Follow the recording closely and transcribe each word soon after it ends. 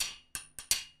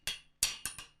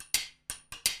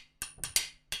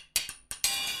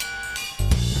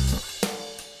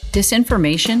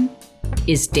Disinformation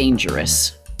is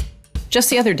dangerous. Just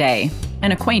the other day,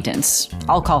 an acquaintance,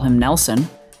 I'll call him Nelson,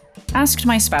 asked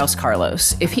my spouse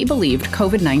Carlos if he believed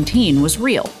COVID-19 was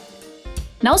real.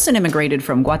 Nelson immigrated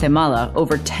from Guatemala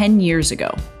over 10 years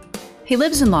ago. He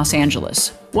lives in Los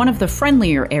Angeles, one of the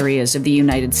friendlier areas of the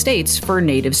United States for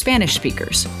native Spanish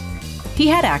speakers. He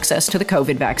had access to the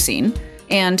COVID vaccine,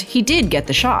 and he did get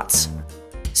the shots.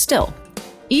 Still,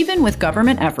 even with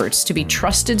government efforts to be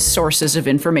trusted sources of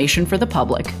information for the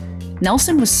public,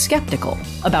 Nelson was skeptical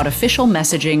about official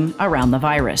messaging around the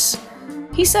virus.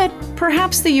 He said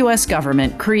perhaps the US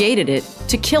government created it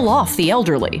to kill off the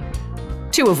elderly,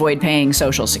 to avoid paying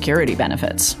Social Security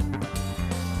benefits.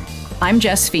 I'm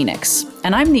Jess Phoenix,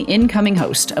 and I'm the incoming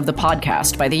host of the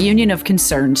podcast by the Union of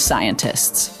Concerned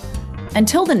Scientists.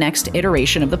 Until the next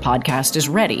iteration of the podcast is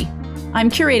ready, I'm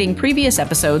curating previous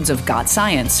episodes of Got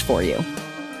Science for you.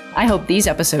 I hope these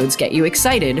episodes get you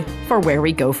excited for where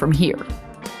we go from here.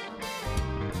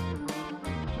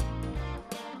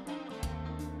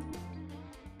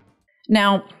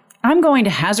 Now, I'm going to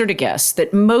hazard a guess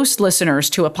that most listeners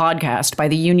to a podcast by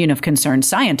the Union of Concerned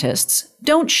Scientists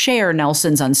don't share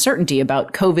Nelson's uncertainty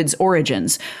about COVID's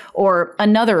origins, or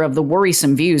another of the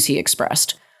worrisome views he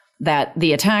expressed, that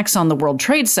the attacks on the World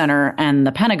Trade Center and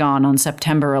the Pentagon on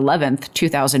September 11th,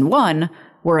 2001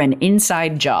 were an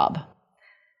inside job.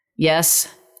 Yes,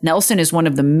 Nelson is one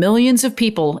of the millions of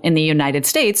people in the United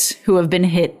States who have been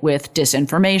hit with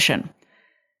disinformation.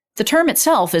 The term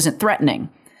itself isn't threatening.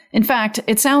 In fact,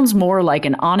 it sounds more like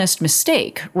an honest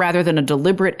mistake rather than a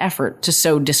deliberate effort to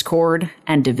sow discord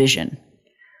and division.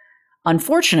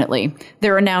 Unfortunately,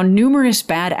 there are now numerous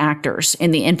bad actors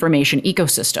in the information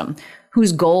ecosystem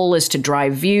whose goal is to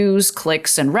drive views,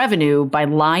 clicks, and revenue by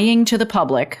lying to the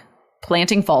public,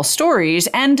 planting false stories,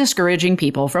 and discouraging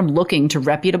people from looking to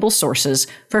reputable sources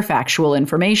for factual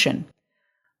information.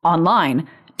 Online,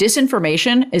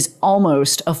 disinformation is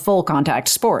almost a full contact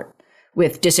sport,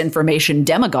 with disinformation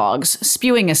demagogues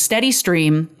spewing a steady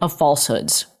stream of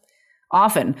falsehoods.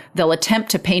 Often, they'll attempt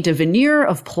to paint a veneer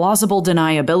of plausible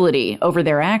deniability over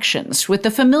their actions with the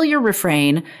familiar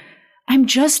refrain, "I'm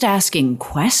just asking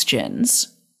questions."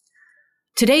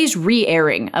 Today's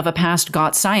re-airing of a past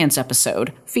Got Science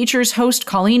episode features host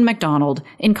Colleen McDonald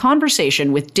in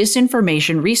conversation with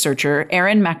disinformation researcher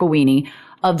Erin McElweeney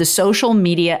of the social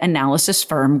media analysis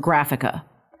firm Graphica.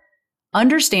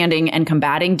 Understanding and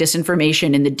combating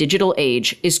disinformation in the digital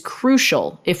age is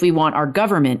crucial if we want our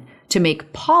government to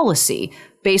make policy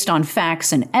based on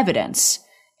facts and evidence,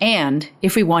 and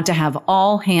if we want to have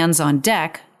all hands on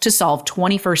deck to solve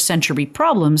 21st century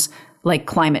problems like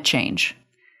climate change.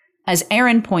 As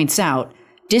Erin points out,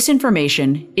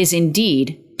 disinformation is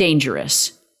indeed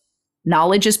dangerous.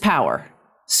 Knowledge is power.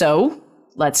 So,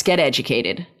 let's get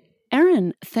educated.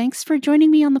 Erin, thanks for joining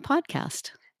me on the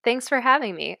podcast. Thanks for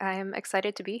having me. I'm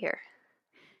excited to be here.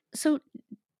 So,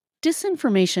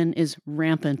 disinformation is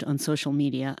rampant on social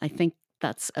media. I think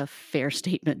that's a fair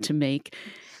statement to make.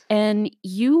 And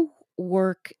you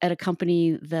work at a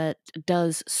company that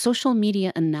does social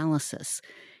media analysis.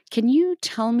 Can you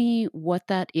tell me what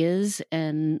that is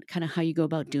and kind of how you go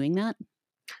about doing that?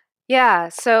 Yeah,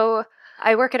 so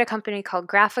I work at a company called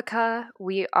Graphica.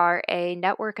 We are a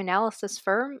network analysis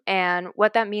firm, and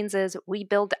what that means is we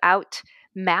build out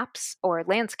maps or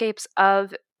landscapes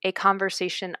of a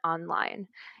conversation online.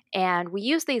 And we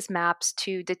use these maps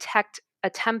to detect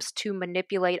attempts to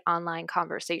manipulate online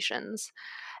conversations.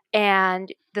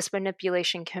 And this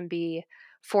manipulation can be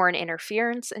foreign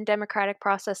interference in democratic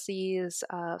processes,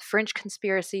 fringe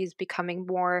conspiracies becoming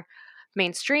more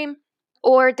mainstream,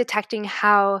 or detecting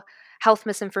how health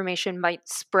misinformation might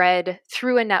spread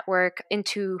through a network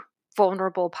into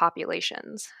vulnerable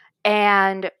populations.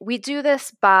 And we do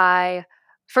this by,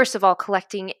 first of all,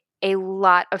 collecting a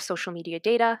lot of social media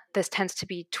data. This tends to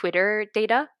be Twitter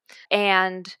data.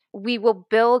 And we will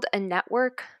build a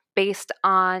network based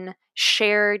on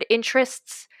shared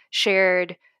interests,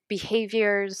 shared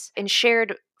behaviors, and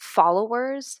shared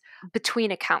followers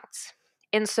between accounts.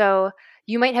 And so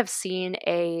you might have seen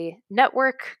a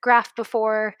network graph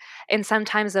before, and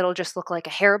sometimes it'll just look like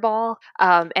a hairball,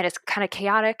 and it's kind of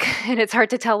chaotic, and it's hard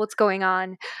to tell what's going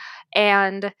on.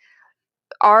 And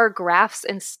our graphs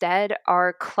instead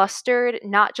are clustered,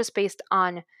 not just based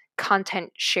on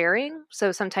content sharing.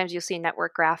 So sometimes you'll see a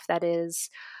network graph that is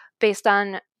based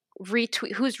on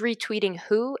who's retweeting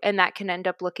who, and that can end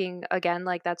up looking again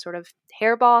like that sort of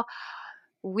hairball.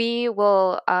 We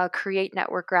will create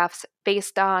network graphs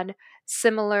based on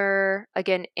similar,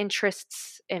 again,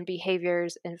 interests and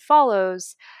behaviors and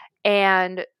follows.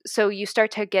 And so you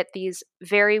start to get these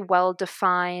very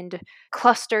well-defined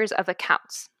clusters of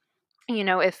accounts.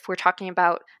 If we're talking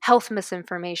about health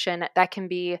misinformation, that can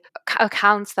be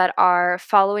accounts that are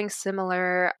following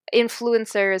similar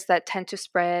influencers that tend to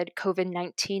spread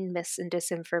COVID-19 mis and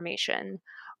disinformation.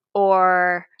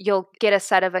 Or you'll get a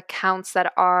set of accounts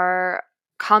that are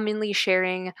commonly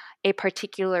sharing a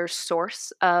particular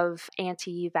source of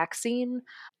anti-vaccine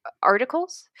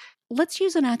articles. Let's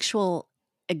use an actual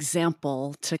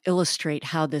example to illustrate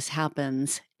how this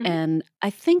happens. Mhm. And I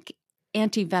think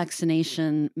anti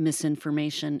vaccination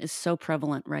misinformation is so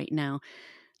prevalent right now.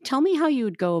 Tell me how you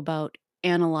would go about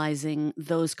analyzing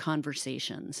those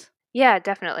conversations. Yeah,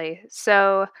 definitely.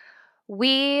 So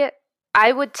we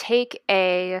I would take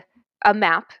a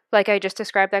map like I just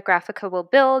described that Graphica will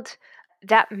build.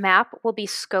 That map will be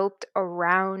scoped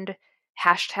around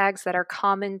hashtags that are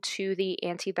common to the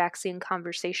anti-vaccine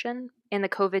conversation in the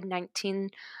COVID-19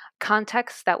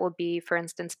 context. That will be, for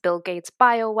instance, Bill Gates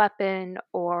bioweapon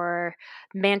or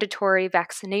mandatory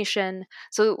vaccination.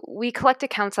 So we collect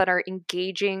accounts that are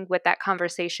engaging with that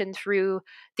conversation through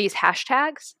these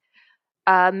hashtags.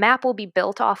 A map will be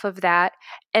built off of that.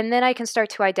 And then I can start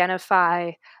to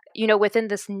identify, within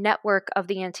this network of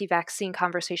the anti vaccine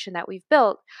conversation that we've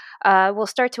built, we'll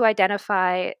start to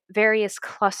identify various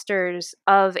clusters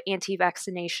of anti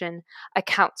vaccination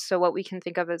accounts. So, what we can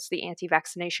think of as the anti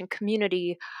vaccination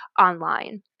community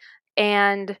online.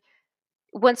 And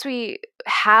once we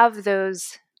have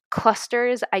those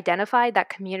clusters identified, that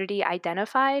community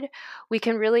identified, we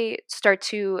can really start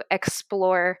to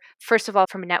explore, first of all,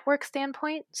 from a network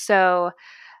standpoint. So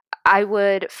I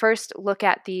would first look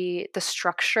at the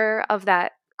structure of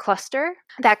that cluster.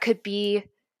 That could be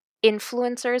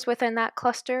influencers within that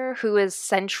cluster, who is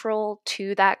central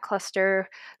to that cluster.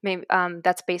 Maybe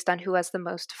that's based on who has the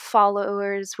most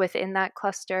followers within that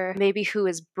cluster. Maybe who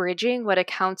is bridging, what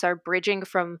accounts are bridging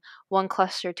from one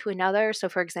cluster to another. So,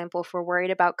 for example, if we're worried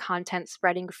about content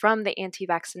spreading from the anti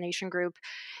vaccination group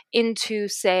into,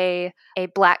 say, a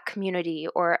Black community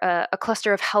or a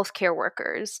cluster of healthcare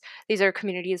workers, these are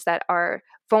communities that are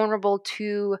vulnerable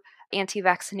to anti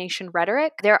vaccination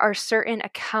rhetoric. There are certain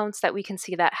accounts that we can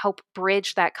see that help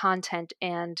bridge that content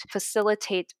and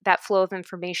facilitate that flow of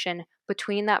information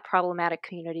between that problematic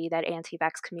community, that anti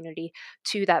vax community,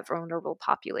 to that vulnerable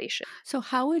population. So,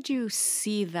 how would you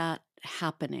see that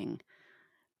happening?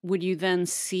 Would you then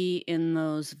see in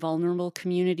those vulnerable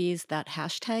communities that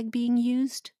hashtag being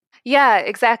used? Yeah,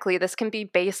 exactly. This can be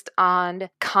based on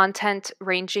content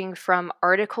ranging from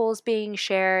articles being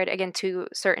shared, again, to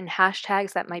certain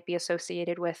hashtags that might be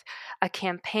associated with a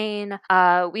campaign.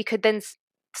 We could then,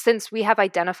 since we have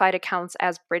identified accounts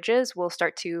as bridges, we'll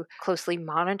start to closely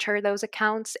monitor those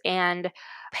accounts and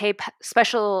pay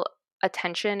special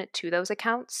attention to those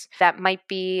accounts. That might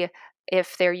be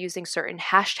if they're using certain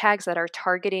hashtags that are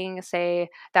targeting, say,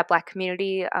 that Black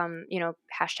community.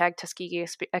 Hashtag Tuskegee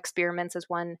experiments is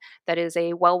one that is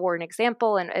a well-worn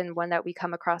example, and one that we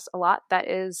come across a lot that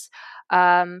is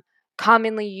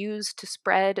commonly used to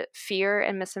spread fear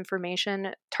and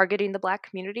misinformation targeting the Black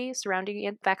community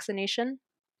surrounding vaccination.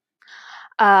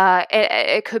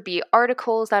 It could be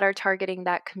articles that are targeting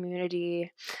that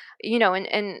community,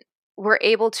 and we're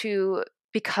able to,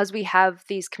 because we have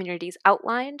these communities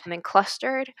outlined and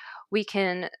clustered, we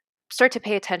can start to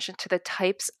pay attention to the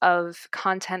types of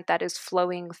content that is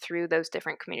flowing through those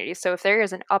different communities. So if there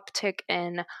is an uptick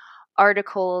in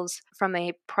articles from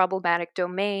a problematic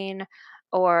domain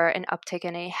or an uptick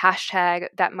in a hashtag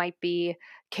that might be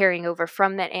carrying over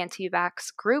from that anti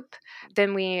vax group,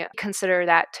 then we consider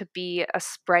that to be a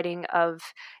spreading of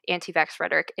anti vax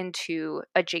rhetoric into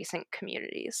adjacent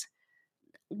communities.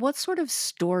 What sort of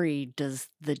story does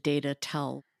the data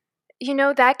tell?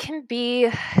 That can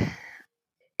be,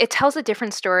 it tells a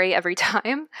different story every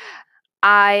time.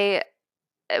 I,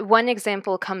 one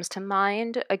example comes to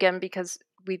mind, again, because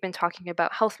we've been talking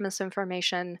about health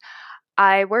misinformation.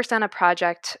 I worked on a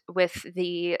project with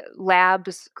the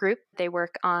labs group. They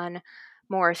work on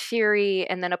more theory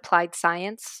and then applied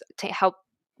science to help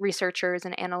researchers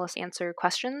and analysts answer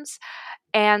questions.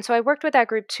 And so I worked with that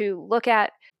group to look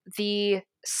at the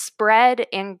spread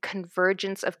and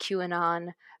convergence of QAnon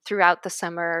throughout the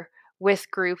summer with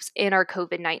groups in our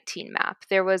COVID-19 map.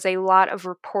 There was a lot of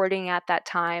reporting at that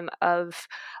time of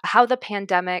how the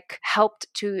pandemic helped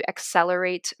to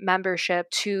accelerate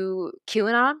membership to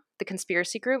QAnon, the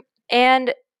conspiracy group.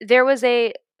 And there was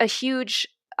a huge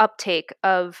uptake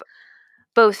of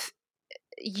both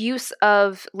use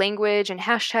of language and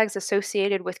hashtags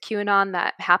associated with QAnon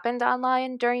that happened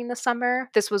online during the summer.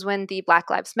 This was when the Black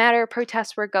Lives Matter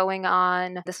protests were going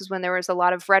on. This is when there was a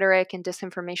lot of rhetoric and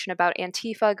disinformation about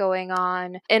Antifa going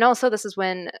on. And also, this is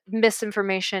when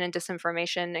misinformation and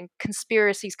disinformation and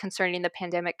conspiracies concerning the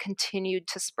pandemic continued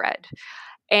to spread.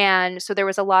 And so there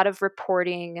was a lot of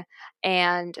reporting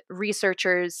and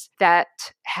researchers that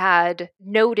had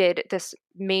noted this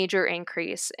major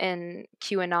increase in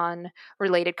QAnon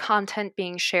related content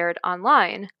being shared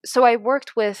online. So I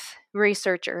worked with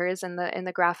researchers in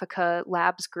the Graphica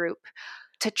Labs group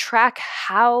to track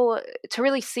to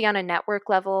really see on a network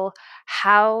level,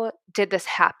 how did this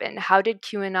happen? How did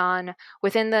QAnon,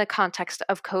 within the context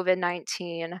of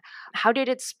COVID-19, how did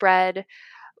it spread?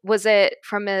 Was it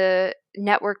from a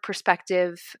network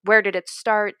perspective? Where did it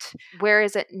start? Where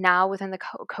is it now within the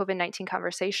COVID-19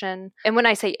 conversation? And when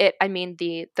I say it, I mean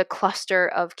the cluster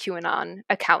of QAnon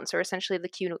accounts, or essentially the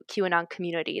QAnon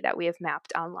community that we have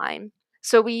mapped online.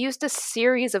 So we used a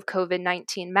series of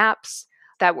COVID-19 maps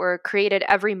that were created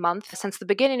every month since the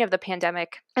beginning of the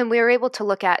pandemic. And we were able to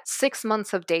look at 6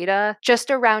 months of data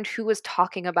just around who was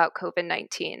talking about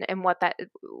COVID-19 and what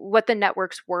the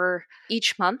networks were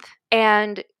each month.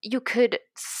 And you could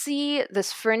see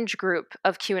this fringe group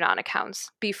of QAnon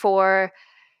accounts before,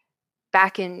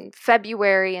 back in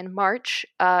February and March,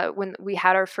 when we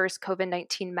had our first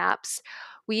COVID-19 maps.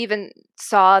 We even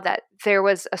saw that there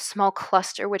was a small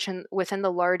cluster within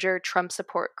the larger Trump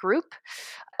support group.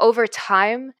 Over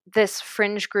time, this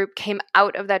fringe group came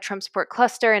out of that Trump support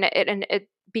cluster, and it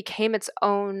became its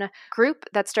own group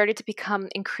that started to become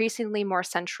increasingly more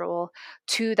central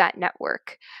to that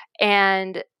network.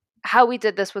 And how we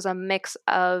did this was a mix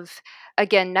of,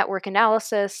 again, network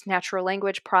analysis, natural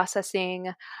language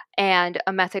processing, and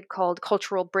a method called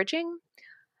cultural bridging.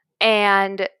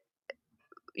 And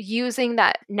using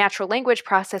that natural language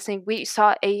processing, we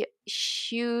saw a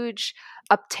huge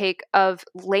uptake of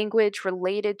language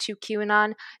related to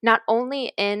QAnon, not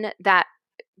only in that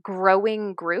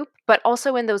growing group, but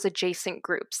also in those adjacent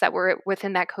groups that were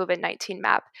within that COVID-19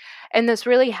 map. And this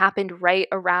really happened right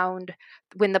around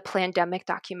when the Plandemic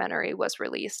documentary was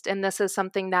released. And this is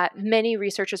something that many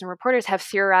researchers and reporters have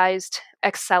theorized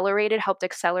helped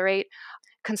accelerate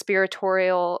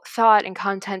conspiratorial thought and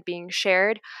content being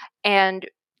shared. And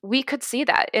we could see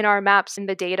that in our maps, in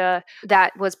the data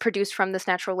that was produced from this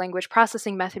natural language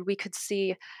processing method. We could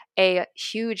see a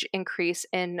huge increase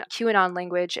in QAnon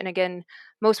language. And again,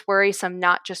 most worrisome,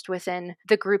 not just within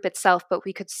the group itself, but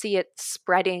we could see it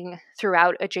spreading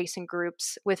throughout adjacent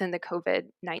groups within the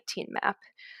COVID-19 map.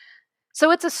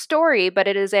 So it's a story, but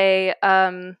it is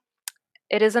an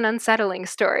unsettling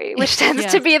story, which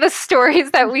tends to be the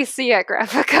stories that we see at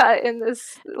Graphica in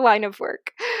this line of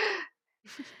work.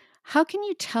 How can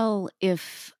you tell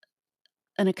if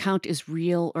an account is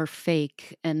real or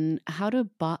fake, and how do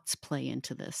bots play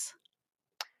into this?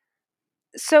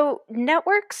 So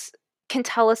networks can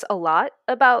tell us a lot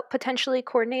about potentially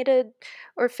coordinated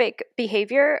or fake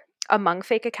behavior among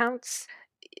fake accounts.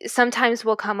 Sometimes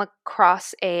we'll come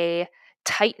across a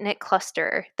tight-knit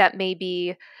cluster that may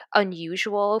be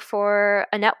unusual for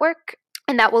a network,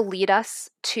 and that will lead us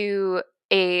to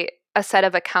a set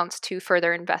of accounts to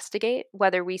further investigate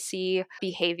whether we see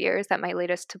behaviors that might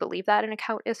lead us to believe that an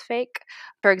account is fake.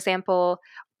 For example,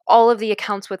 all of the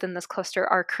accounts within this cluster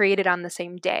are created on the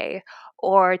same day,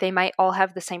 or they might all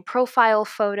have the same profile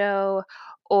photo,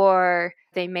 or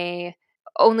they may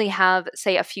only have,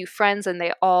 say, a few friends, and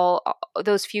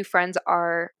those few friends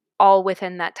are all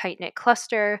within that tight-knit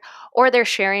cluster, or they're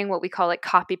sharing what we call like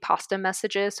copy pasta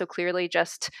messages, so clearly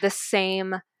just the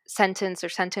same sentence or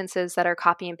sentences that are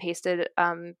copy and pasted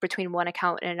between one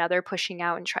account and another, pushing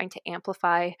out and trying to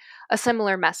amplify a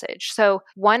similar message. So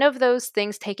one of those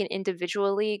things taken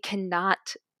individually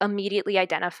cannot immediately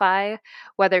identify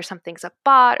whether something's a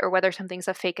bot or whether something's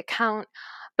a fake account.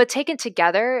 But taken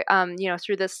together,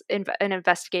 through an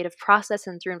investigative process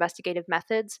and through investigative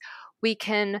methods, we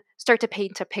can start to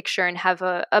paint a picture and have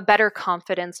a better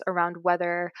confidence around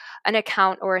whether an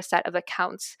account or a set of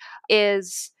accounts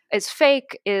is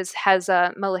fake, has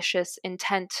a malicious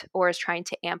intent, or is trying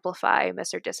to amplify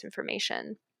mis or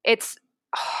disinformation. It's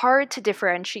hard to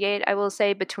differentiate, I will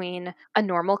say, between a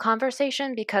normal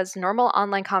conversation, because normal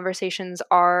online conversations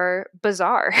are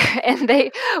bizarre and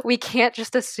we can't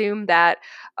just assume that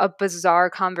a bizarre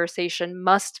conversation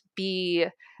must be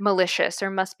malicious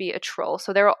or must be a troll.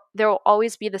 So there will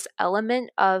always be this element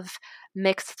of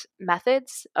mixed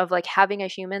methods of like having a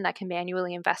human that can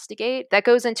manually investigate that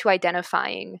goes into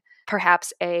identifying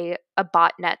perhaps a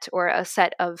botnet or a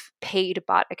set of paid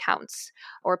bot accounts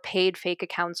or paid fake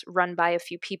accounts run by a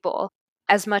few people.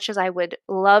 as much as I would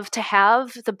love to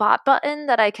have the bot button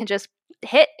that I can just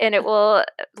hit and it will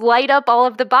light up all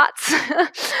of the bots,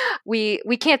 we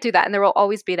can't do that. And there will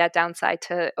always be that downside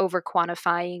to over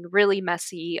quantifying really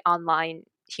messy online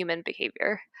human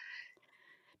behavior.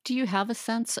 Do you have a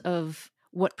sense of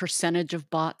what percentage of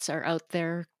bots are out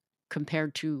there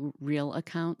compared to real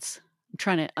accounts? I'm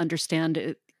trying to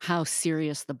understand how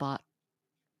serious the bot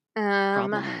Um,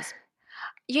 problem is.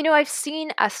 I've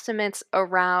seen estimates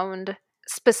around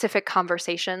specific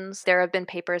conversations. There have been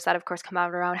papers that, of course, come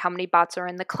out around how many bots are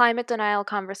in the climate denial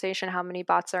conversation, how many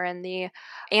bots are in the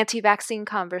anti vaccine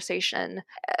conversation.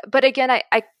 But again,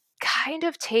 I kind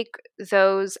of take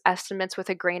those estimates with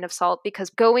a grain of salt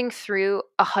because going through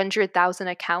 100,000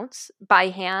 accounts by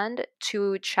hand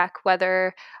to check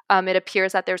whether it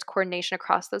appears that there's coordination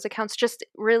across those accounts just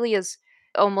really is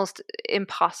almost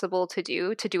impossible to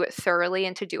do it thoroughly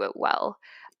and to do it well.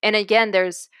 And again,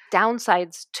 there's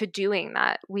downsides to doing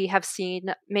that. We have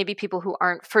seen maybe people who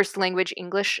aren't first language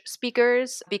English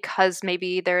speakers, because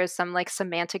maybe there is some like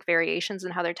semantic variations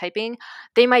in how they're typing,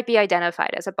 they might be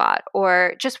identified as a bot,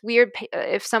 or just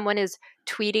if someone is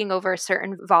tweeting over a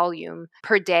certain volume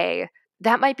per day,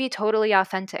 that might be totally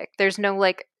authentic. There's no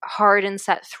like hard and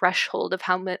set threshold of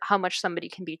how much somebody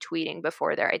can be tweeting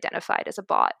before they're identified as a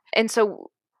bot. And so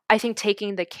I think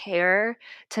taking the care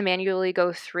to manually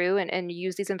go through and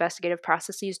use these investigative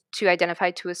processes to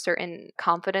identify to a certain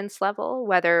confidence level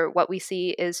whether what we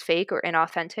see is fake or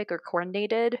inauthentic or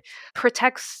coordinated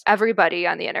protects everybody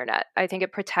on the internet. I think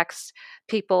it protects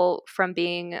people from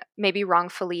being maybe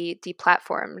wrongfully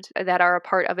deplatformed that are a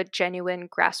part of a genuine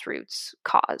grassroots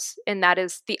cause. And that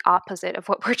is the opposite of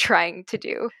what we're trying to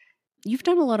do. You've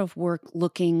done a lot of work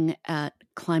looking at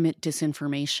climate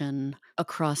disinformation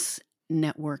across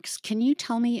networks. Can you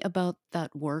tell me about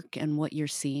that work and what you're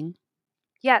seeing?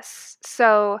 Yes.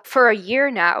 So for a year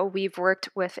now, we've worked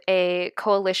with a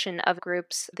coalition of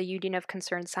groups, the Union of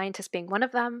Concerned Scientists being one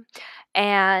of them.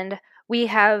 And we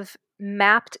have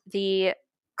mapped the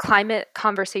climate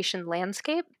conversation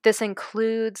landscape. This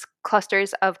includes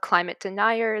clusters of climate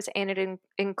deniers, and it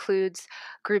includes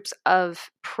groups of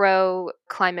pro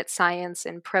climate science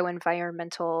and pro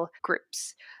environmental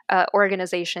groups,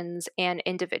 organizations, and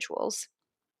individuals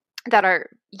that are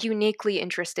uniquely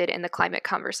interested in the climate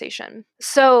conversation.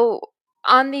 So,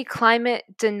 on the climate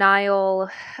denial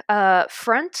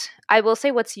front, I will say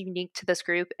what's unique to this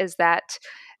group is that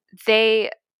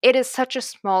they it is such a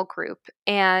small group,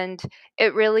 and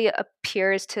it really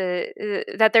appears to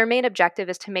that their main objective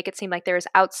is to make it seem like there is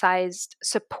outsized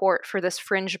support for this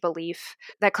fringe belief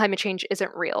that climate change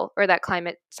isn't real or that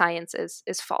climate science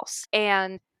is false,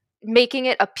 and making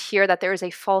it appear that there is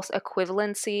a false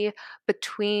equivalency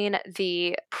between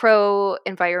the pro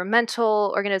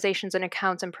environmental organizations and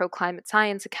accounts and pro climate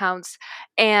science accounts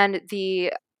and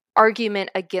the argument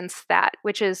against that,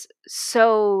 which is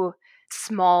so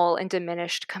small and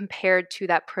diminished compared to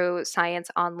that pro science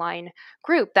online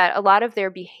group, that a lot of their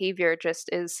behavior just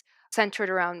is centered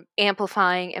around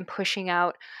amplifying and pushing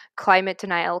out climate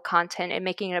denial content and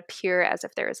making it appear as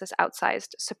if there is this outsized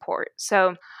support.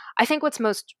 So I think what's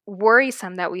most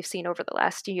worrisome that we've seen over the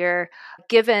last year,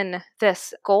 given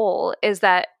this goal, is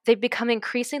that they've become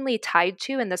increasingly tied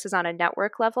to, and this is on a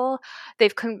network level,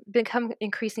 they've become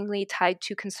increasingly tied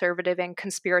to conservative and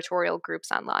conspiratorial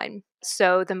groups online.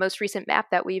 So, the most recent map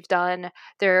that we've done,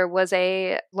 there was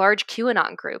a large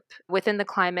QAnon group within the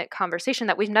climate conversation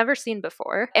that we've never seen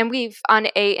before. And on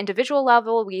a individual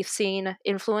level, we've seen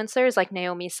influencers like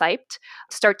Naomi Seipt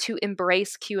start to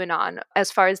embrace QAnon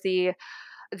as far as the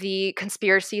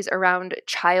conspiracies around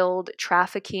child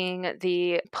trafficking,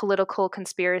 the political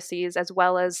conspiracies, as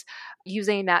well as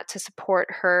using that to support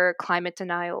her climate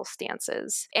denial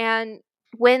stances. And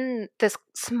when this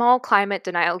small climate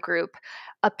denial group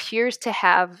appears to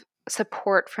have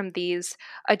support from these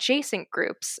adjacent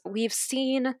groups, we've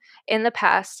seen in the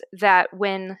past that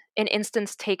when an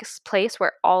instance takes place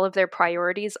where all of their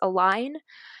priorities align,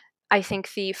 I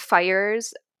think the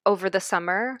fires over the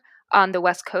summer on the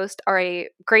West Coast are a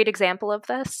great example of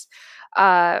this.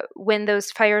 When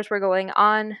those fires were going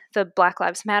on, the Black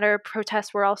Lives Matter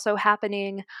protests were also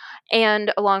happening,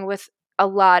 and along with a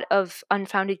lot of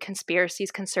unfounded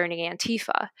conspiracies concerning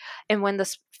Antifa. And when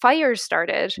the fires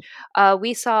started,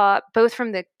 we saw both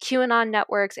from the QAnon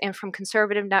networks and from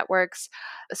conservative networks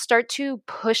start to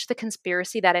push the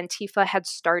conspiracy that Antifa had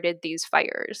started these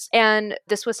fires. And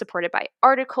this was supported by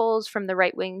articles from the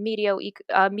right wing media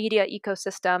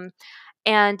ecosystem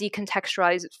and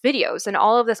decontextualized videos. And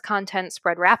all of this content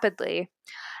spread rapidly.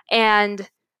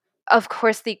 And of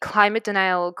course, the climate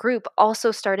denial group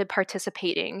also started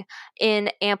participating in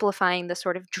amplifying the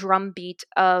sort of drumbeat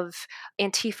of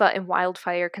Antifa and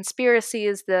wildfire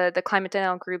conspiracies. The climate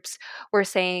denial groups were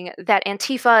saying that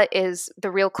Antifa is the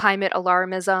real climate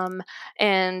alarmism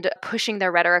and pushing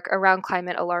their rhetoric around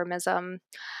climate alarmism.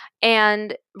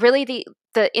 And really,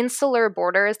 the insular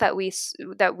borders that we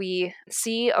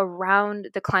see around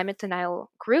the climate denial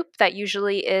group, that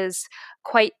usually is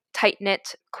quite tight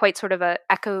knit, quite sort of a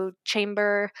echo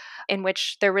chamber in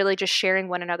which they're really just sharing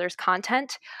one another's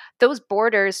content. Those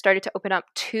borders started to open up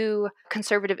to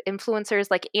conservative influencers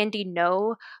like Andy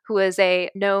No, who is a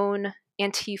known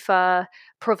Antifa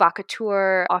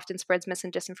provocateur, often spreads mis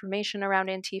and disinformation around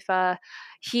Antifa.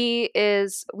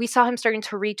 We saw him starting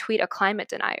to retweet a climate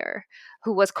denier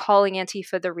who was calling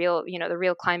Antifa the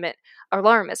real climate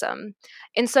alarmism.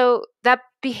 And so that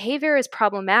behavior is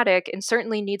problematic and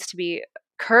certainly needs to be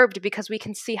curbed, because we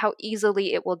can see how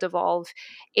easily it will devolve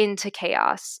into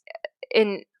chaos.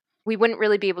 And we wouldn't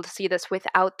really be able to see this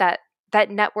without that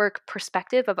network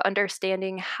perspective of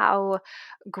understanding how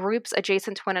groups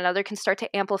adjacent to one another can start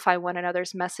to amplify one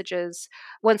another's messages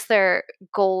once their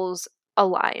goals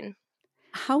align.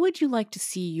 How would you like to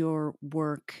see your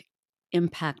work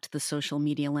impact the social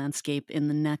media landscape in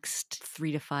the next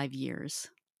 3 to 5 years?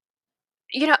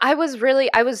 I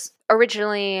was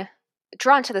originally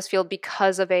drawn to this field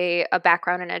because of a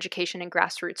background in education and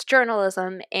grassroots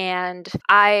journalism, and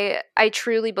I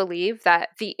truly believe that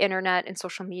the internet and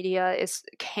social media is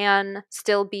can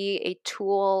still be a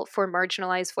tool for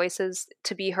marginalized voices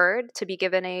to be heard, to be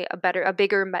given a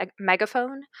bigger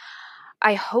megaphone.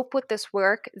 I hope with this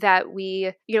work that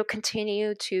we,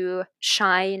 continue to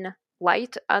shine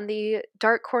light on the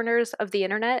dark corners of the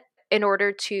internet in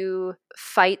order to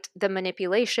fight the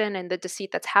manipulation and the deceit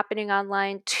that's happening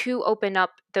online, to open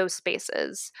up those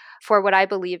spaces for what I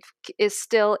believe is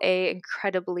still a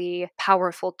incredibly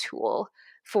powerful tool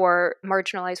for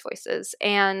marginalized voices.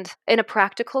 And in a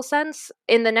practical sense,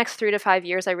 in the next 3 to 5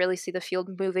 years, I really see the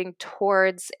field moving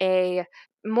towards a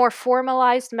more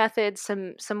formalized methods,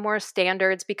 some more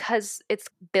standards, because it's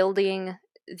building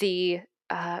the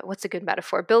what's a good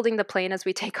metaphor? Building the plane as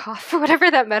we take off, whatever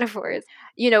that metaphor is.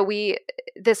 We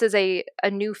this is a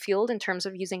new field in terms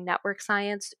of using network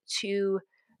science to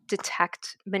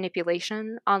detect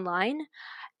manipulation online,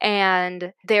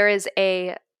 and there is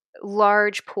a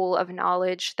large pool of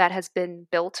knowledge that has been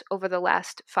built over the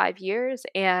last 5 years.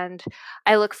 And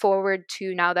I look forward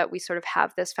to, now that we sort of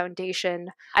have this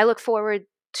foundation, I look forward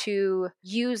to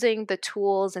using the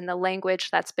tools and the language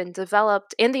that's been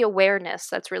developed and the awareness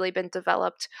that's really been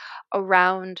developed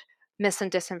around mis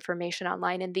and disinformation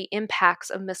online and the impacts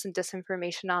of mis and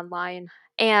disinformation online,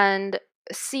 and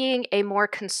seeing a more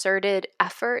concerted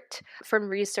effort from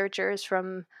researchers,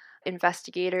 from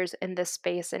investigators in this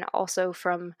space, and also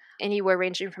from anywhere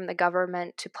ranging from the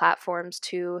government to platforms,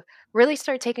 to really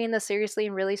start taking this seriously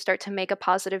and really start to make a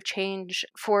positive change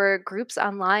for groups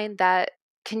online that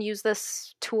can use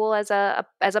this tool as a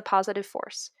positive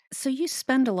force. So you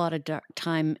spend a lot of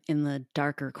time in the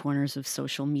darker corners of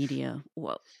social media.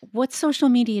 What social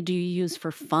media do you use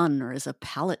for fun or as a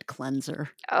palate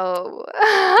cleanser? Oh.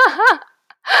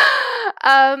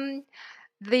 um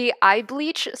the eye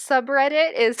bleach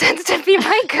subreddit is tends to be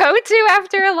my go-to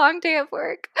after a long day of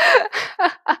work.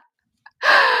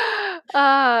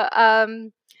 uh,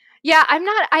 um, yeah,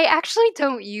 I actually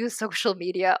don't use social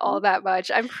media all that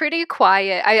much. I'm pretty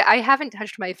quiet. I haven't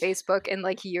touched my Facebook in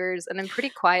like years, and I'm pretty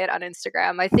quiet on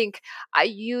Instagram. I think I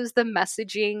use the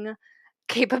messaging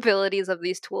capabilities of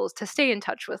these tools to stay in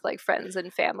touch with like friends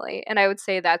and family. And I would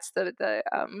say that's the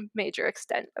major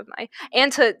extent of my,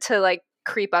 and to like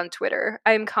creep on Twitter.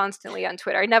 I'm constantly on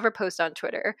Twitter. I never post on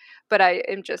Twitter, but I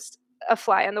am just a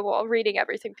fly on the wall reading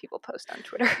everything people post on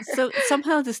Twitter. So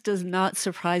somehow this does not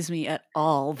surprise me at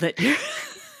all that you're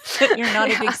that you're not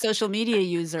a big Yeah. social media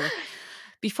user.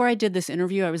 Before I did this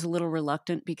interview, I was a little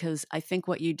reluctant because I think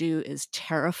what you do is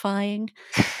terrifying.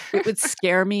 It would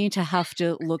scare me to have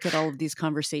to look at all of these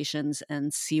conversations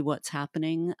and see what's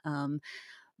happening.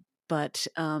 But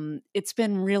it's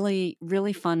been really,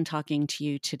 really fun talking to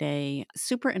you today.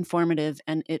 Super informative,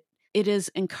 and it is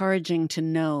encouraging to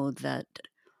know that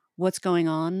what's going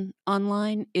on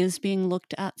online is being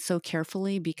looked at so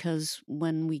carefully, because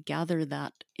when we gather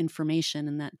that information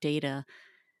and that data,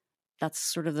 that's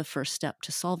sort of the first step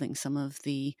to solving some of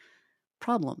the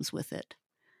problems with it.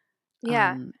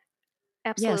 Yeah, Um,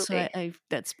 yeah, so absolutely.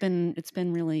 it's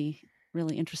been really,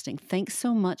 really interesting. Thanks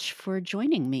so much for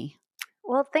joining me.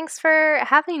 Well, thanks for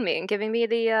having me and giving me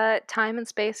the time and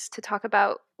space to talk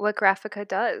about what Graphica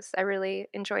does. I really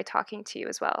enjoy talking to you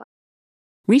as well.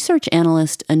 Research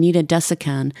analyst Anita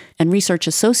Desikan and research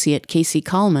associate Casey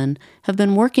Kallman have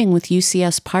been working with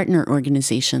UCS partner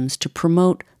organizations to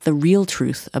promote the real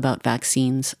truth about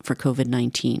vaccines for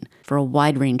COVID-19 for a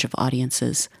wide range of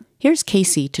audiences. Here's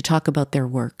Casey to talk about their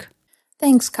work.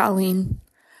 Thanks, Colleen.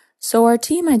 So our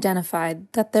team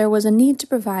identified that there was a need to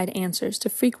provide answers to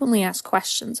frequently asked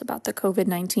questions about the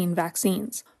COVID-19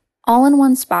 vaccines, all in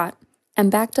one spot and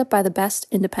backed up by the best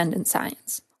independent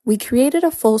science. We created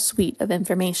a full suite of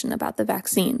information about the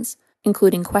vaccines,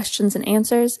 including questions and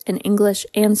answers in English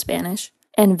and Spanish,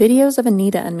 and videos of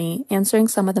Anita and me answering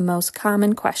some of the most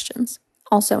common questions,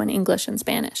 also in English and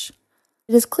Spanish.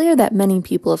 It is clear that many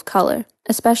people of color,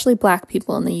 especially Black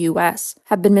people in the U.S.,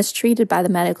 have been mistreated by the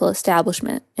medical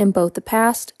establishment in both the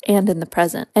past and in the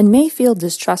present, and may feel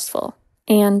distrustful,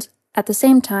 and, at the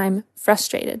same time,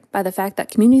 frustrated by the fact that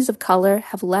communities of color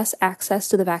have less access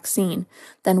to the vaccine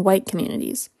than white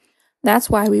communities.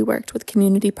 That's why we worked with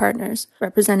community partners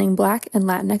representing Black and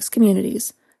Latinx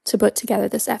communities to put together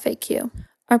this FAQ.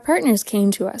 Our partners came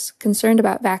to us concerned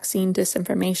about vaccine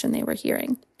disinformation they were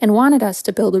hearing and wanted us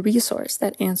to build a resource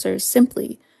that answers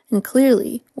simply and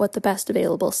clearly what the best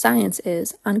available science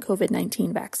is on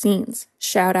COVID-19 vaccines.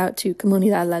 Shout out to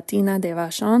Comunidad Latina de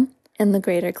Vachon and the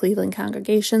Greater Cleveland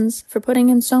congregations for putting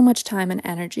in so much time and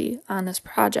energy on this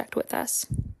project with us.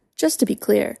 Just to be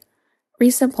clear,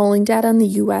 recent polling data in the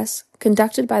U.S.,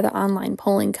 conducted by the online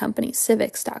polling company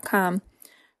Civics.com,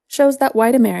 shows that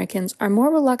white Americans are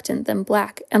more reluctant than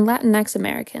Black and Latinx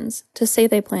Americans to say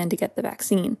they plan to get the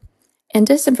vaccine. And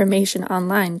disinformation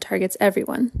online targets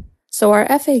everyone. So our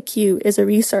FAQ is a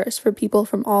resource for people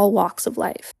from all walks of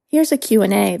life. Here's a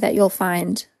Q&A that you'll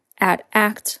find at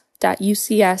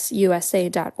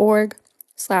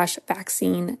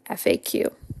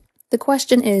act.ucsusa.org/vaccine-FAQ. The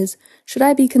question is, should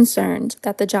I be concerned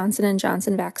that the Johnson &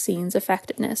 Johnson vaccine's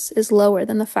effectiveness is lower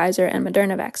than the Pfizer and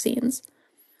Moderna vaccines?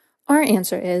 Our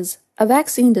answer is, a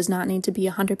vaccine does not need to be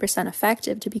 100%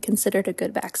 effective to be considered a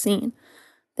good vaccine.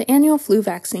 The annual flu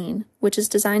vaccine, which is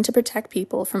designed to protect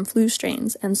people from flu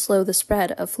strains and slow the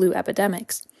spread of flu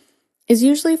epidemics, is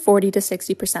usually 40 to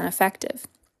 60% effective.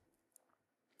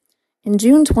 In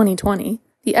June 2020,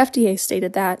 the FDA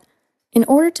stated that, in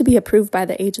order to be approved by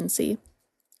the agency,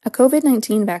 a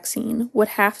COVID-19 vaccine would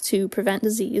have to prevent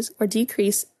disease or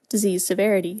decrease disease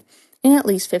severity in at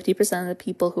least 50% of the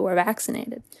people who are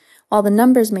vaccinated. While the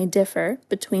numbers may differ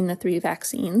between the three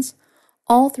vaccines,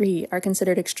 all three are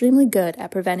considered extremely good at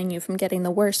preventing you from getting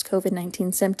the worst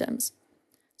COVID-19 symptoms.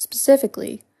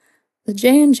 Specifically, the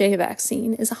J&J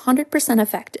vaccine is 100%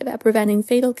 effective at preventing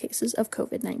fatal cases of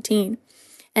COVID-19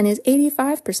 and is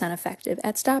 85% effective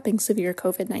at stopping severe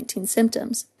COVID-19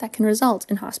 symptoms that can result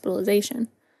in hospitalization.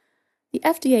 The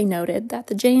FDA noted that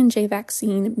the J&J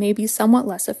vaccine may be somewhat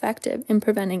less effective in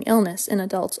preventing illness in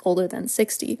adults older than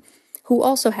 60, who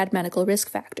also had medical risk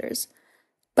factors.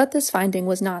 But this finding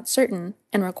was not certain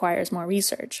and requires more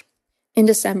research. In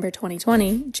December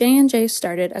 2020, J&J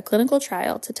started a clinical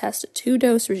trial to test a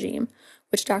 2-dose regime,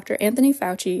 which Dr. Anthony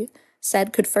Fauci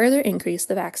said could further increase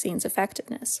the vaccine's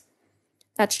effectiveness.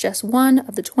 That's just one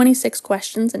of the 26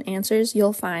 questions and answers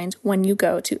you'll find when you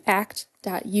go to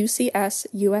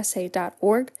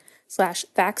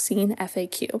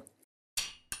act.ucsusa.org/vaccine-FAQ.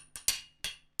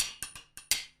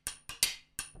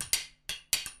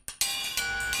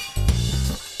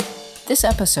 This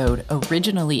episode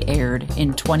originally aired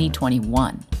in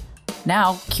 2021.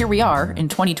 Now, here we are in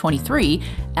 2023,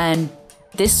 and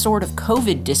this sort of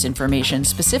COVID disinformation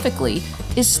specifically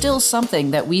is still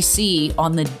something that we see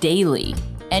on the daily,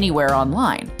 anywhere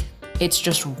online. It's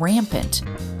just rampant.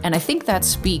 And I think that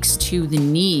speaks to the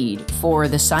need for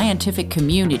the scientific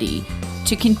community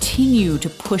to continue to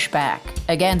push back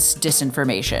against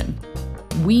disinformation.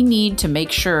 We need to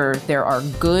make sure there are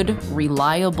good,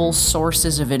 reliable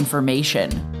sources of information.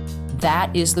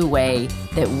 That is the way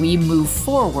that we move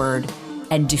forward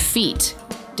and defeat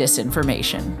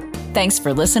disinformation. Thanks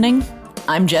for listening.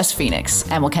 I'm Jess Phoenix,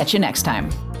 and we'll catch you next time.